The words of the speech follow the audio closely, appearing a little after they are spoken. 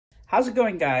How's it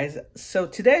going, guys? So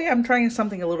today I'm trying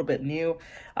something a little bit new.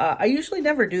 I usually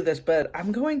never do this, but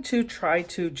I'm going to try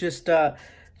to just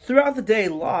throughout the day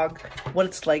log what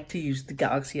it's like to use the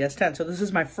Galaxy S10. So this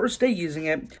is my first day using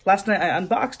it. Last night I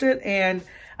unboxed it and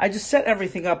I just set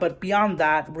everything up, but beyond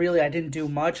that, really I didn't do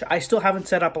much. I still haven't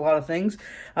set up a lot of things.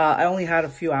 I only had a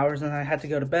few hours and I had to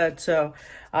go to bed. So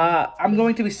I'm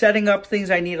going to be setting up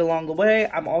things I need along the way.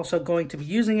 I'm also going to be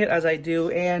using it as I do.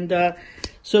 And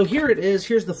so here it is.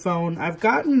 Here's the phone. I've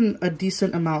gotten a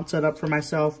decent amount set up for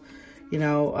myself. You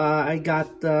know, I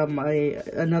got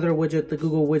another widget, the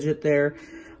Google widget there.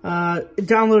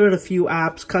 Downloaded a few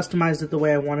apps, customized it the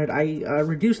way I wanted. I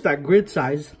reduced that grid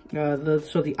size,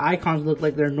 so the icons look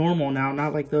like they're normal now,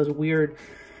 not like those weird,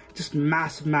 just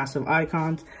massive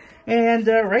icons. And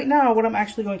right now, what I'm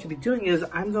actually going to be doing is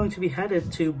I'm going to be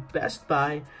headed to Best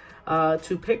Buy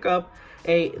to pick up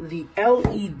the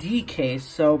LED case.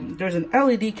 So there's an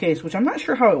LED case, which I'm not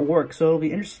sure how it works, so it'll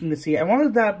be interesting to see. I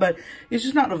wanted that, but it's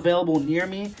just not available near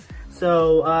me.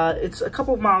 So it's a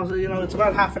couple of miles, you know, it's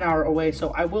about half an hour away. So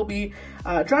I will be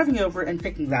driving over and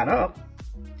picking that up.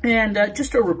 And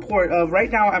just a report of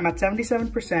right now, I'm at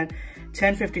 77%,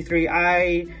 10:53.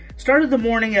 I started the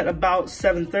morning at about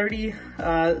 7:30,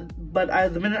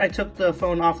 but the minute I took the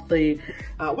phone off the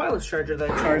wireless charger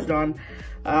that I charged on,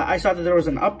 I saw that there was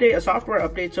an update, a software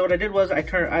update. So what I did was I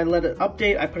let it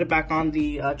update, I put it back on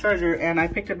the charger, and I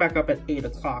picked it back up at 8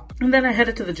 o'clock. And then I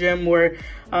headed to the gym where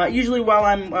usually while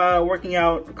I'm working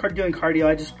out, doing cardio,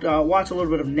 I just watch a little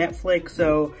bit of Netflix.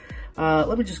 So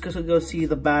let me just go see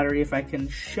the battery if I can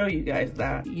show you guys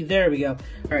that. There we go.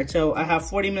 All right, so I have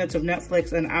 40 minutes of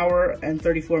Netflix, an hour and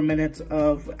 34 minutes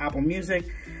of Apple Music,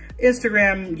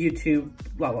 Instagram, YouTube,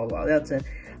 blah, blah, blah. That's it.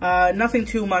 Nothing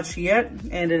too much yet,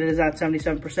 and it is at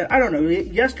 77%. I don't know.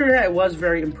 Yesterday, I was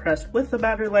very impressed with the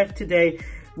battery life. Today,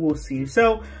 we'll see.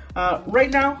 So,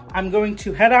 right now, I'm going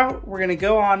to head out. We're going to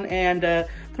go on, and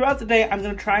throughout the day, I'm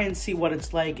going to try and see what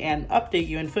it's like and update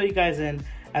you and fill you guys in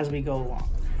as we go along.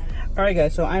 All right,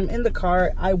 guys, so I'm in the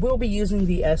car. I will be using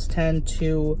the S10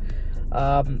 to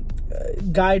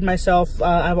guide myself.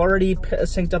 I've already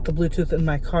synced up the Bluetooth in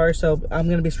my car, so I'm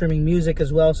going to be streaming music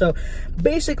as well. So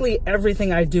basically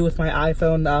everything I do with my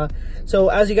iPhone. So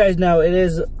as you guys know,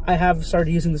 I have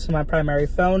started using this in my primary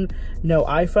phone, no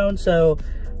iPhone. So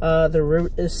the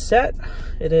route is set.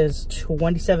 It is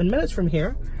 27 minutes from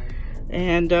here.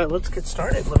 And let's get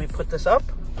started. Let me put this up.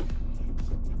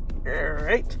 All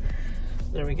right.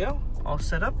 There we go. All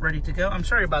set up, ready to go. I'm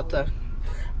sorry about the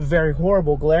very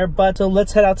horrible glare, but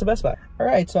let's head out to Best Buy. All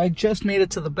right, so I just made it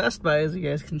to the Best Buy, as you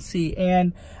guys can see,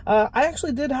 and I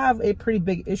actually did have a pretty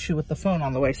big issue with the phone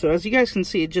on the way. So as you guys can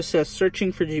see, it just says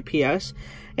searching for GPS,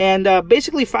 and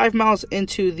basically 5 miles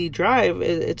into the drive,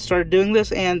 it started doing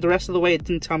this, and the rest of the way, it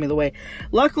didn't tell me the way.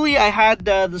 Luckily, I had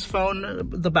this phone,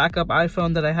 the backup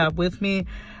iPhone that I have with me,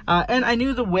 and I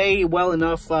knew the way well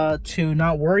enough to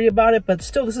not worry about it, but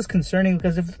still, this is concerning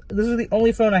because if this is the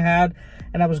only phone I had,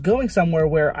 and I was going somewhere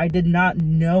where I did not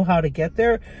know how to get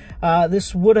there,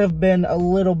 this would have been a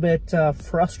little bit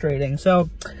frustrating. So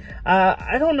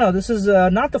I don't know. This is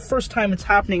not the first time it's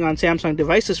happening on Samsung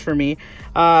devices for me.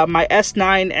 My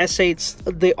S9,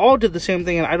 S8s, they all did the same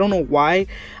thing, and I don't know why.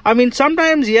 I mean,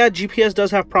 sometimes, yeah, GPS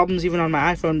does have problems even on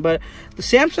my iPhone, but the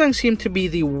Samsung seem to be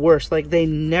the worst. Like, they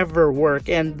never work.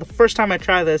 And the first time I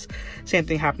try this, same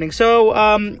thing happening. So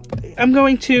I'm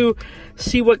going to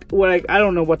see what I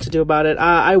don't know what to do about it.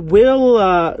 I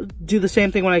will do the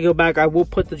same thing when I go back. I will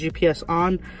put the GPS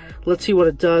on. Let's see what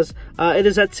it does. It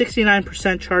is at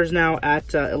 69% charge now at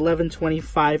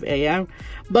 11:25 a.m.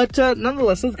 But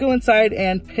nonetheless, let's go inside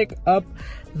and pick up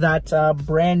that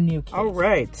brand new case. All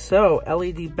right, so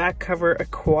LED back cover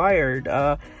acquired.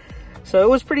 So it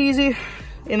was pretty easy,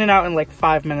 in and out in like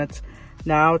 5 minutes.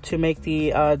 Now to make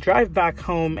the drive back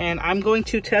home, and I'm going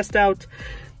to test out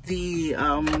the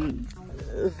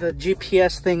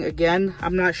GPS thing again.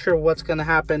 I'm not sure what's going to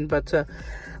happen, but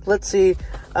let's see.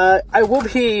 I will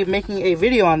be making a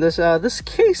video on this. This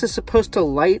case is supposed to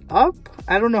light up.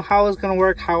 I don't know how it's going to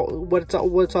work, what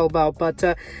it's all about,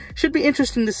 but should be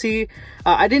interesting to see.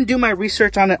 I didn't do my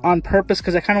research on it on purpose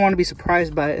because I kind of want to be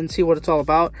surprised by it and see what it's all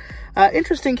about.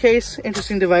 Interesting case,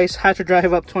 interesting device. Had to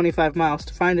drive up 25 miles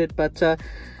to find it, but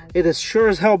it is sure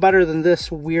as hell better than this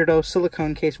weirdo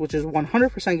silicone case, which is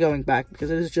 100% going back because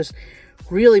it is just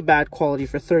really bad quality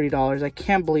for $30. I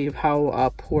can't believe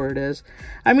how poor it is.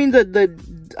 I mean,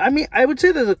 I would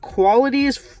say that the quality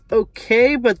is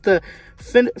okay, but the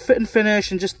fit and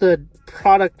finish and just the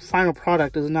final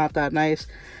product is not that nice.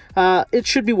 It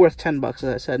should be worth 10 bucks,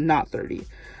 as I said, not 30.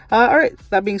 All right,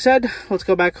 that being said, let's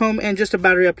go back home and just a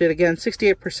battery update again,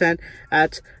 68%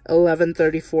 at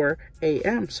 11:34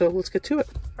 a.m. So let's get to it.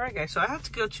 All right, guys, so I had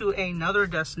to go to another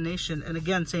destination, and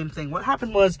again, same thing. What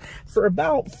happened was, for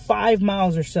about 5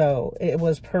 miles or so, it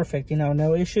was perfect, you know,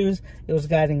 no issues. It was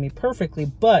guiding me perfectly,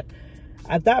 but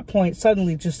at that point,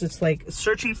 suddenly it's like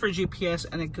searching for GPS,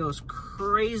 and it goes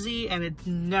crazy, and it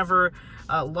never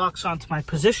locks onto my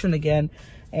position again.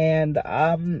 And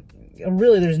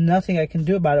really, there's nothing I can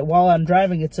do about it. While I'm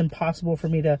driving, it's impossible for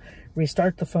me to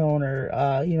restart the phone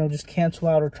or, you know, just cancel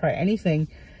out or try anything.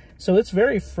 So it's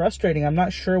very frustrating. I'm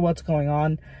not sure what's going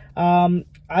on.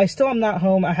 I still am not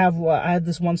home. I had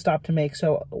this one stop to make.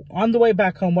 So on the way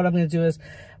back home, what I'm going to do is,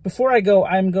 before I go,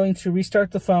 I'm going to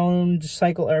restart the phone, just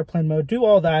cycle airplane mode, do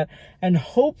all that, and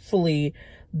hopefully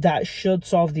that should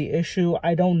solve the issue.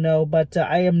 I don't know, but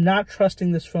I am not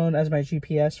trusting this phone as my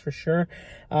GPS for sure.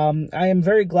 I am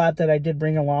very glad that I did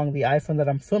bring along the iPhone that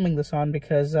I'm filming this on,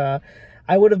 because I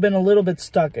would have been a little bit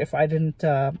stuck if I didn't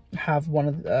have one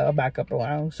of a backup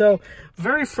along. So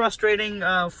very frustrating.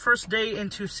 First day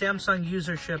into Samsung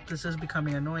usership. This is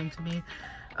becoming annoying to me.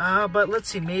 But let's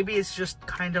see, maybe it's just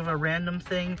kind of a random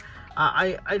thing.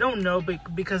 I don't know,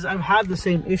 because I've had the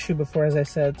same issue before, as I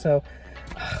said, so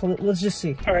let's just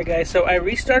see. All right, guys, so I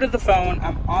restarted the phone.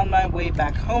 I'm on my way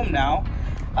back home now.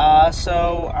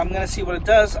 So I'm going to see what it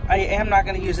does. I am not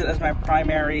going to use it as my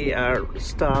primary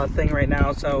thing right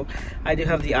now, so I do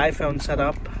have the iPhone set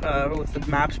up with the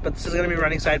maps, but this is going to be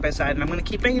running side by side, and I'm going to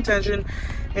keep paying attention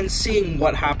and seeing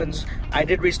what happens. I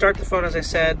did restart the phone, as I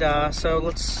said, so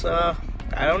let's...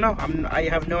 I don't know. I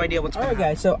have no idea what's going on. All right,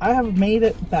 guys, so I have made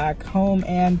it back home,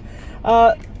 and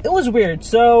it was weird.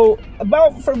 So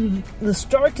about from the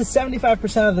start to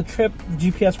 75% of the trip,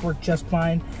 the GPS worked just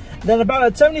fine. Then about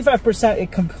at 75%,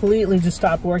 it completely just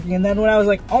stopped working. And then when I was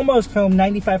like almost home,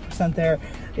 95% there,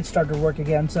 it started to work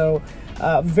again. So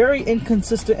very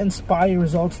inconsistent and spotty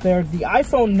results there. The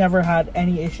iPhone never had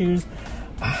any issues.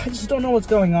 I just don't know what's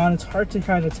going on. It's hard to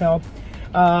kind of tell.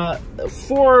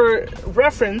 For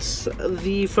reference,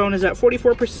 the phone is at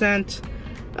 44%,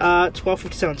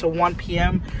 12:57, so 1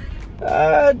 p.m.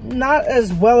 Not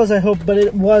as well as I hoped, but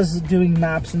it was doing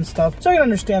maps and stuff, so I can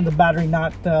understand the battery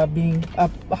not being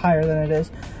up higher than it is.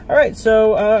 All right,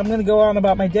 so I'm going to go on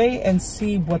about my day and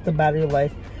see what the battery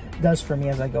life does for me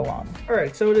as I go on. All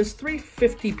right, so it is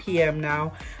 3:50 p.m.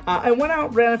 now. I went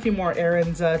out, ran a few more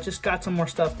errands, just got some more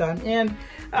stuff done, and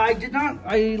I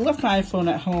left my iPhone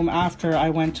at home after I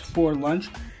went for lunch.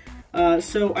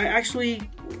 So I actually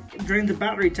drained the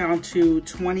battery down to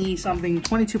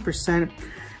 22%.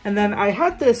 And then I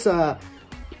had this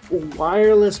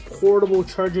wireless portable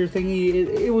charger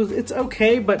thingy. It's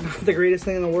okay, but not the greatest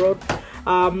thing in the world.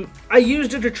 I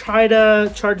used it to try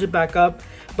to charge it back up,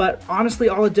 but honestly,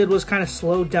 all it did was kind of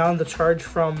slow down the charge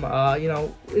from, you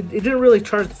know, it didn't really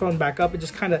charge the phone back up. It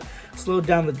just kind of slowed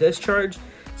down the discharge.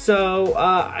 So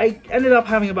I ended up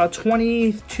having about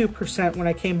 22% when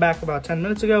I came back about 10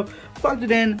 minutes ago. Plugged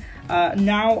it in,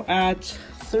 now at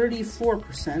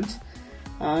 34%.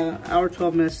 Hour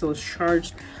 12 minutes still is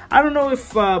charged. I don't know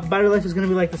if battery life is going to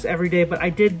be like this every day, but I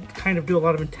did kind of do a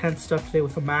lot of intense stuff today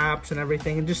with the maps and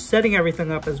everything, and just setting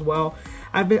everything up as well.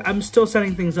 I'm still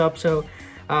setting things up, so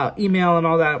email and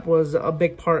all that was a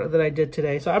big part that I did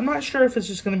today. So I'm not sure if it's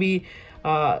just going to be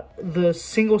the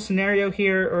single scenario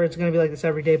here, or it's going to be like this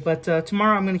every day, but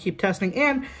tomorrow I'm going to keep testing,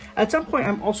 and at some point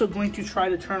I'm also going to try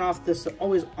to turn off this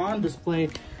always on display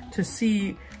to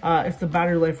see if the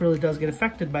battery life really does get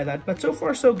affected by that. But so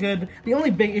far so good. The only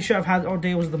big issue I've had all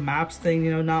day was the maps thing, you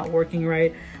know, not working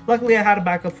right. Luckily I had a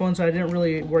backup phone, so I didn't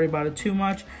really worry about it too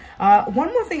much.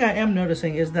 One more thing I am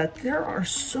noticing is that there are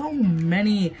so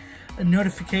many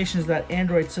notifications that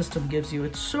Android system gives you.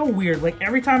 It's so weird. Like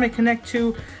every time I connect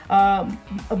to a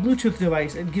Bluetooth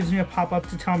device, it gives me a pop-up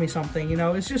to tell me something. You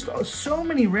know, it's just so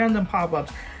many random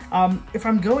pop-ups. If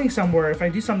I'm going somewhere, if I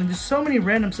do something, just so many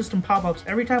random system pop-ups.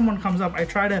 Every time one comes up, I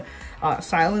try to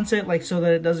silence it, like so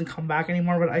that it doesn't come back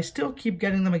anymore, but I still keep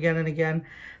getting them again and again.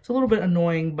 It's a little bit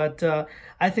annoying, but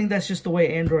I think that's just the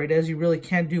way Android is. You really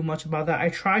can't do much about that. I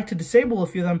tried to disable a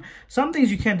few of them. Some things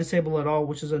you can't disable at all,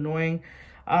 which is annoying.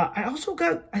 I also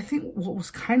got, I think, what was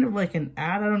kind of like an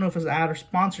ad. I don't know if it was an ad or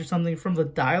sponsor something from the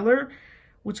dialer,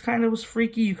 which kind of was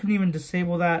freaky. You couldn't even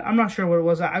disable that. I'm not sure what it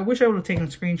was. I wish I would have taken a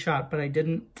screenshot, but I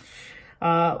didn't.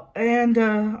 What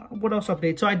else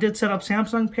update? So I did set up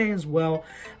Samsung Pay as well.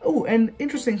 Oh, and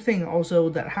interesting thing also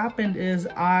that happened is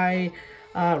I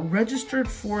registered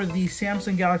for the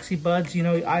Samsung Galaxy Buds. You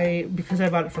know, because I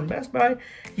bought it from Best Buy,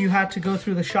 you had to go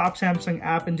through the Shop Samsung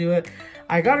app and do it.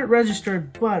 I got it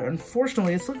registered, but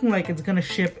unfortunately, it's looking like it's gonna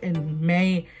ship in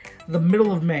May, the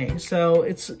middle of May. So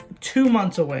it's 2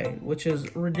 months away, which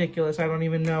is ridiculous. I don't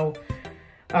even know.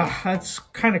 That's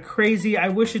kind of crazy. I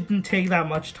wish it didn't take that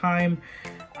much time.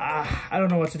 I don't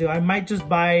know what to do. I might just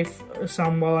buy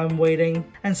some while I'm waiting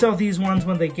and sell these ones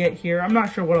when they get here. I'm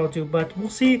not sure what I'll do, but we'll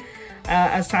see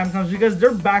as time comes, because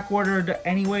they're back ordered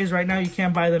anyways. Right now, you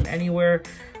can't buy them anywhere.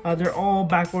 They're all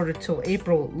back ordered till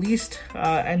April at least,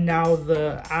 and now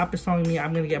the app is telling me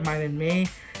I'm gonna get mine in May.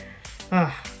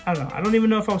 I don't know. I don't even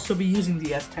know if I'll still be using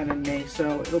the S10 in May,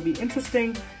 so it'll be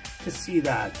interesting to see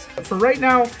that. For right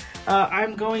now,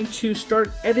 I'm going to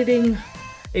start editing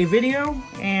a video,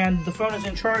 and the phone is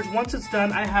in charge. Once it's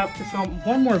done, I have to film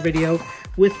one more video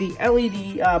with the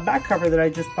LED back cover that I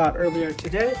just bought earlier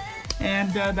today.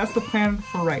 And that's the plan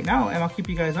for right now, and I'll keep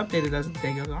you guys updated as the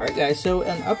day goes on. Alright guys, so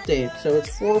an update. So it's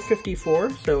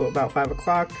 4:54, so about 5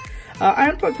 o'clock. I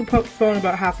unplugged the phone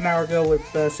about half an hour ago with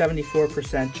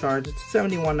 74% charge. It's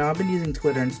 71 now. I've been using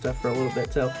Twitter and stuff for a little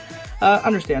bit, so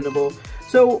understandable.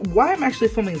 So why I'm actually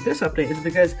filming this update is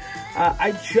because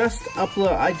I just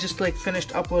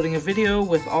finished uploading a video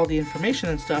with all the information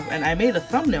and stuff, and I made a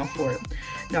thumbnail for it.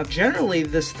 Now, generally,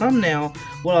 this thumbnail,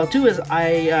 what I'll do is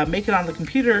I make it on the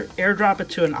computer, airdrop it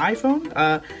to an iPhone,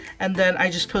 and then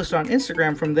I just post it on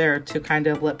Instagram from there to kind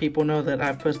of let people know that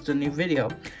I've posted a new video.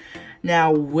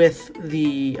 Now, with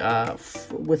the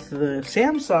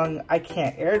Samsung, I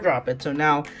can't airdrop it. So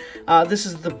now, this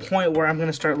is the point where I'm going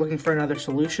to start looking for another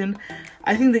solution.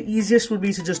 I think the easiest would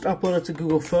be to just upload it to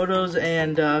Google Photos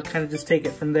and kind of just take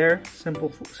it from there.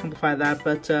 Simplify that.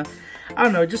 But I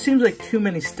don't know. It just seems like too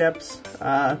many steps.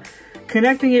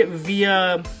 Connecting it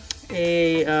via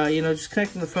just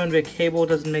connecting the phone via cable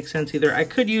doesn't make sense either. I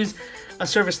could use a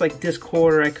service like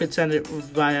Discord, or I could send it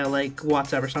via like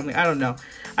WhatsApp or something. I don't know.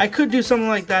 I could do something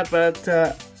like that, but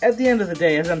at the end of the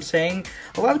day, as I'm saying,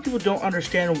 a lot of people don't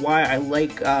understand why I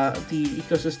like the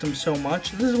ecosystem so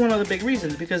much. This is one of the big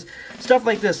reasons, because stuff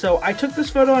like this. So I took this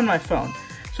photo on my phone.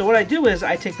 So what I do is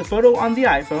I take the photo on the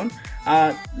iPhone.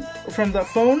 From the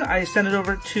phone, I send it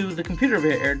over to the computer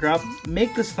via AirDrop,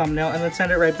 make this thumbnail, and then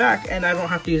send it right back. And I don't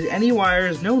have to use any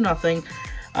wires, no nothing.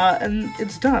 And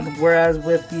it's done. Whereas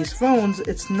with these phones,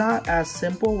 it's not as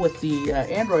simple with the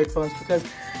Android phones, because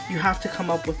you have to come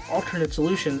up with alternate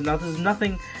solutions. Now, there's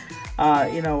nothing,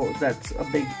 that's a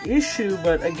big issue,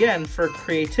 but again, for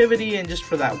creativity and just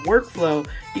for that workflow,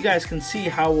 you guys can see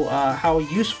how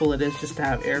useful it is just to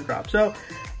have AirDrop. So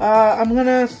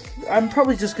I'm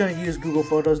probably just gonna use Google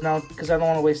Photos now, because I don't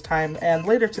want to waste time. And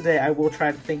later today, I will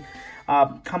try to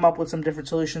come up with some different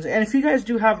solutions. And if you guys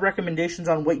do have recommendations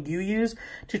on what you use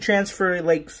to transfer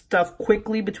like stuff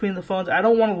quickly between the phones, I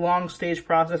don't want a long stage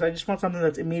process. I just want something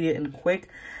that's immediate and quick.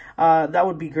 That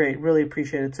would be great. Really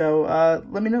appreciate it. So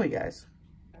let me know, you guys.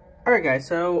 Alright guys,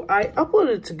 so I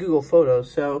uploaded it to Google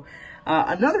Photos. So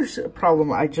another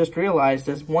problem I just realized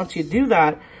is once you do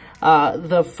that,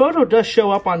 the photo does show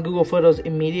up on Google Photos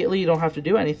immediately. You don't have to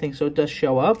do anything, so it does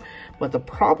show up. But the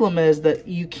problem is that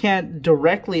you can't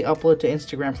directly upload to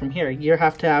Instagram from here. You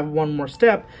have to have one more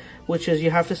step, which is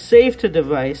you have to save to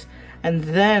device, and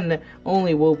then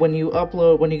only when you go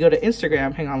to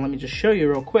Instagram, hang on, let me just show you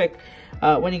real quick.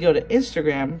 When you go to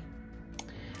Instagram,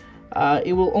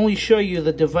 it will only show you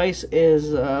the device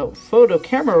is photo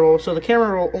camera roll. So the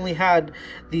camera roll only had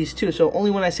these two. So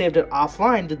only when I saved it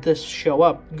offline did this show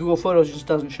up. Google Photos just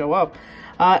doesn't show up.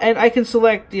 And I can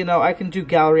select, I can do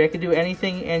gallery, I can do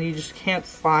anything, and you just can't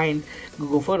find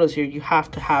Google Photos here. You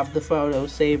have to have the photo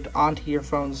saved onto your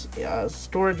phone's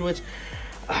storage, which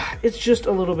it's just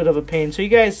a little bit of a pain. So you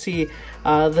guys see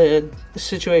the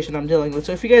situation I'm dealing with.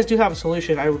 So if you guys do have a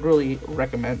solution, I would really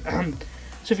recommend.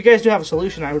 So if you guys do have a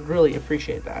solution, I would really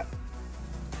appreciate that.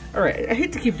 Alright, I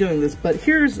hate to keep doing this, but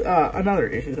here's another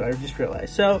issue that I just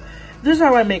realized. So this is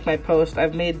how I make my post.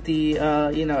 I've made the,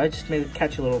 I just made a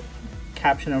catchy little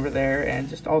caption over there and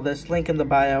just all this, link in the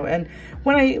bio. And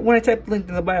when I typed link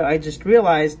in the bio, I just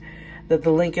realized that the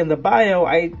link in the bio,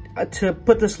 to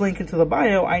put this link into the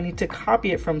bio, I need to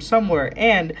copy it from somewhere.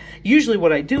 And usually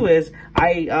what I do is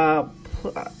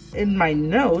in my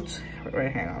notes,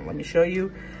 right, hang on, let me show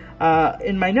you.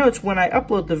 In my notes, when I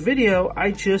upload the video, I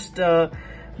just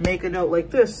make a note like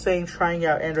this saying trying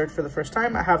out Android for the first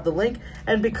time. I have the link,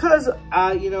 and because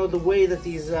the way that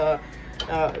these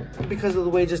because of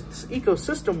the way just this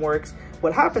ecosystem works,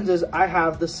 what happens is I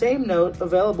have the same note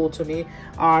available to me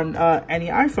on any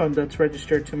iPhone that's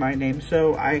registered to my name.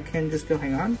 So I can just go,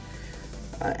 hang on,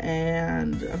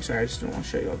 and I'm sorry, I just don't want to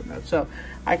show you all the notes. So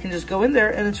I can just go in there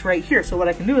and it's right here. So what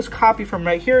I can do is copy from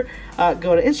right here,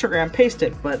 go to Instagram, paste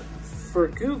it. But for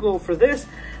Google, for this,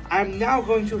 I'm now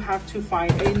going to have to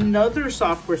find another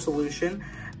software solution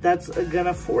that's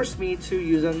gonna force me to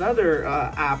use another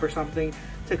app or something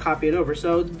to copy it over.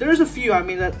 So there's a few. I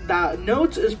mean, that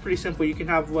Notes is pretty simple. You can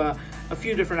have a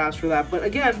few different apps for that. But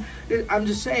again, I'm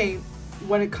just saying,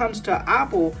 when it comes to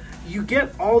Apple, you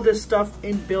get all this stuff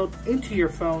inbuilt into your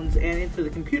phones and into the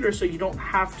computer, so you don't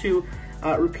have to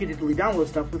repeatedly download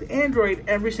stuff. With Android,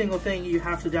 every single thing you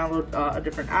have to download a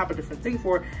different app, a different thing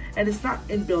for, and it's not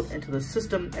inbuilt into the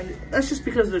system. And that's just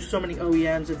because there's so many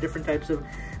OEMs and different types of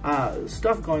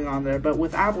stuff going on there. But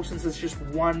with Apple, since it's just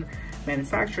one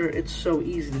manufacturer, it's so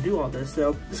easy to do all this.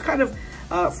 So this kind of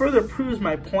further proves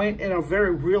my point in a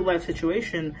very real life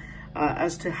situation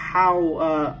as to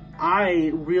how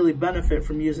I really benefit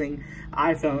from using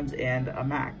iPhones and a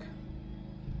Mac.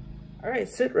 All right,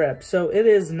 sit rep. So it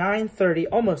is 9:30,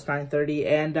 almost 9:30,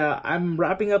 and I'm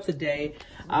wrapping up the day.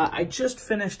 I just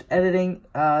finished editing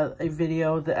a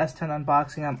video, the S10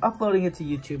 unboxing. I'm uploading it to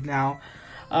YouTube now.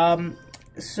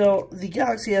 So the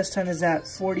Galaxy S10 is at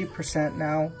 40%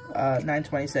 now,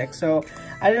 926. So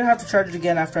I didn't have to charge it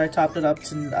again after I topped it up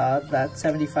to that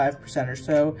 75% or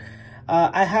so.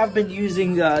 I have been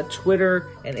using Twitter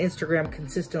and Instagram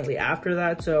consistently after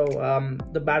that, so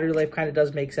the battery life kind of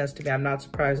does make sense to me. I'm not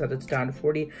surprised that it's down to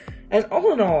 40. And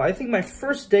all in all, I think my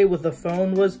first day with the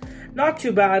phone was not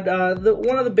too bad.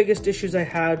 One of the biggest issues I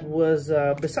had was,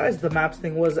 besides the maps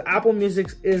thing, was Apple Music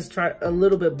is a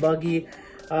little bit buggy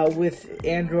with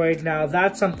Android. Now,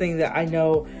 that's something that I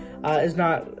know is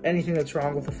not anything that's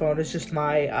wrong with the phone. It's just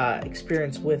my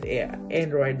experience with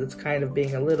Android that's kind of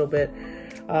being a little bit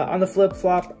on the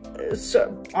flip-flop.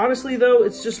 So honestly though,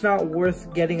 it's just not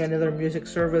worth getting another music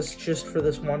service just for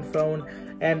this one phone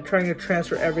and trying to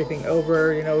transfer everything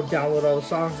over, you know, download all the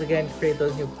songs again, create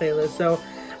those new playlists. So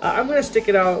I'm gonna stick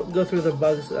it out, go through the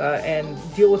bugs and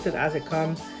deal with it as it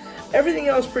comes. Everything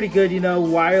else pretty good, you know,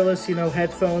 wireless, you know,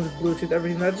 headphones, Bluetooth,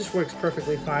 everything, that just works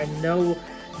perfectly fine. No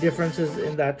differences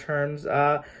in that terms.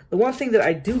 The one thing that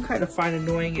I do kind of find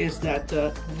annoying is that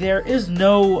there is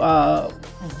no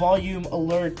volume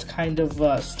alert kind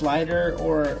of slider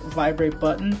or vibrate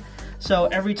button. So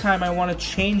every time I want to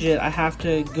change it, I have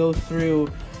to go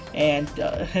through and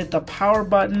hit the power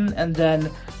button and then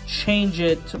change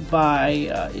it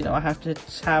by, you know, I have to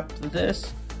tap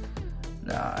this.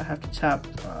 No, I have to tap,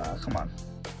 come on.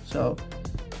 So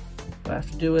what I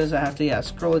have to do is I have to, yeah,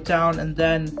 scroll it down and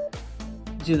then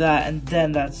do that, and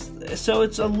then so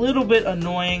it's a little bit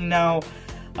annoying. Now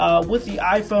with the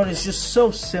iPhone, it's just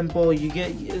so simple.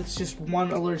 It's just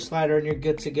one alert slider and you're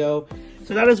good to go.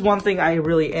 So that is one thing I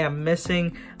really am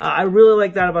missing. I really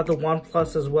like that about the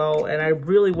OnePlus as well, and I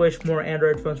really wish more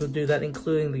Android phones would do that,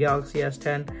 including the Galaxy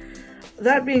S10.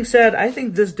 That being said, I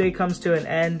think this day comes to an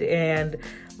end, and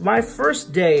my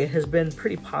first day has been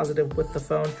pretty positive with the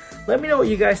phone. Let me know what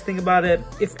you guys think about it.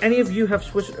 If any of you have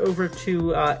switched over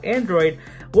to Android,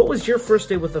 what was your first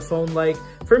day with the phone like?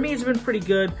 For me, it's been pretty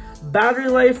good. Battery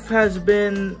life has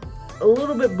been a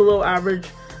little bit below average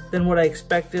than what I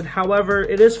expected. However,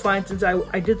 it is fine since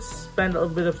I did spend a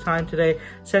bit of time today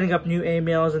setting up new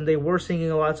emails and they were syncing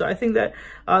a lot. So I think that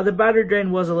the battery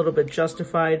drain was a little bit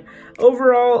justified.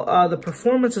 Overall, the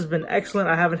performance has been excellent.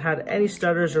 I haven't had any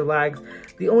stutters or lags.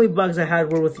 The only bugs I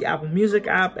had were with the Apple Music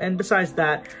app, and besides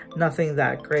that, nothing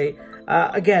that great.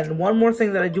 Again, one more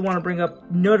thing that I do want to bring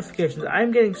up, notifications.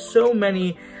 I'm getting so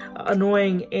many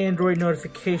annoying Android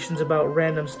notifications about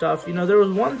random stuff. You know, there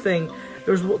was one thing,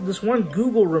 there's this one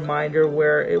Google reminder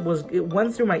where it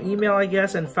went through my email, I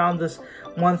guess, and found this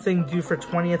one thing due for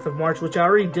 20th of March, which I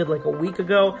already did like a week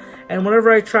ago. And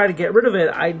whenever I try to get rid of it,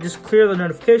 I just clear the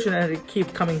notification and it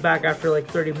keeps coming back after like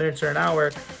 30 minutes or an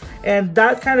hour. And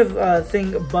that kind of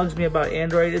thing bugs me about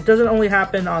Android. It doesn't only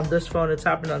happen on this phone, it's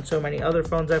happened on so many other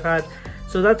phones I've had.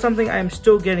 So that's something I'm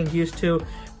still getting used to.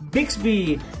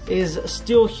 Bixby is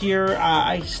still here.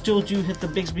 I still do hit the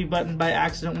Bixby button by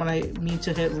accident when I mean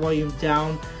to hit volume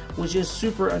down, which is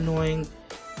super annoying.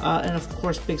 And of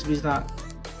course, Bixby's not.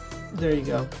 There you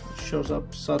go. It shows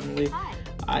up suddenly.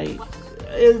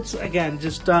 It's again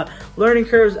just learning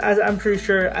curves. As I'm pretty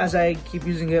sure, as I keep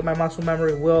using it, my muscle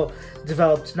memory will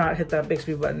develop to not hit that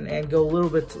Bixby button and go a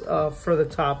little bit further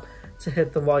top to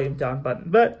hit the volume down button.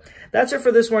 But that's it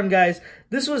for this one, guys.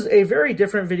 This was a very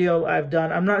different video I've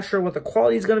done. I'm not sure what the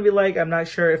quality is going to be like. I'm not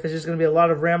sure if it's just going to be a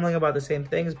lot of rambling about the same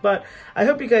things, but I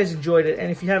hope you guys enjoyed it. And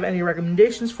if you have any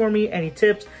recommendations for me, any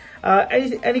tips,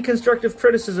 Any constructive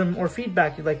criticism or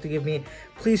feedback you'd like to give me,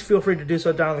 please feel free to do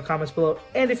so down in the comments below.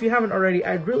 And if you haven't already,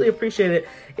 I'd really appreciate it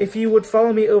if you would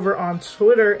follow me over on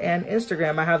Twitter and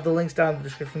Instagram. I have the links down in the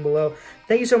description below.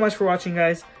 Thank you so much for watching,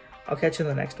 guys. I'll catch you in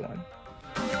the next one.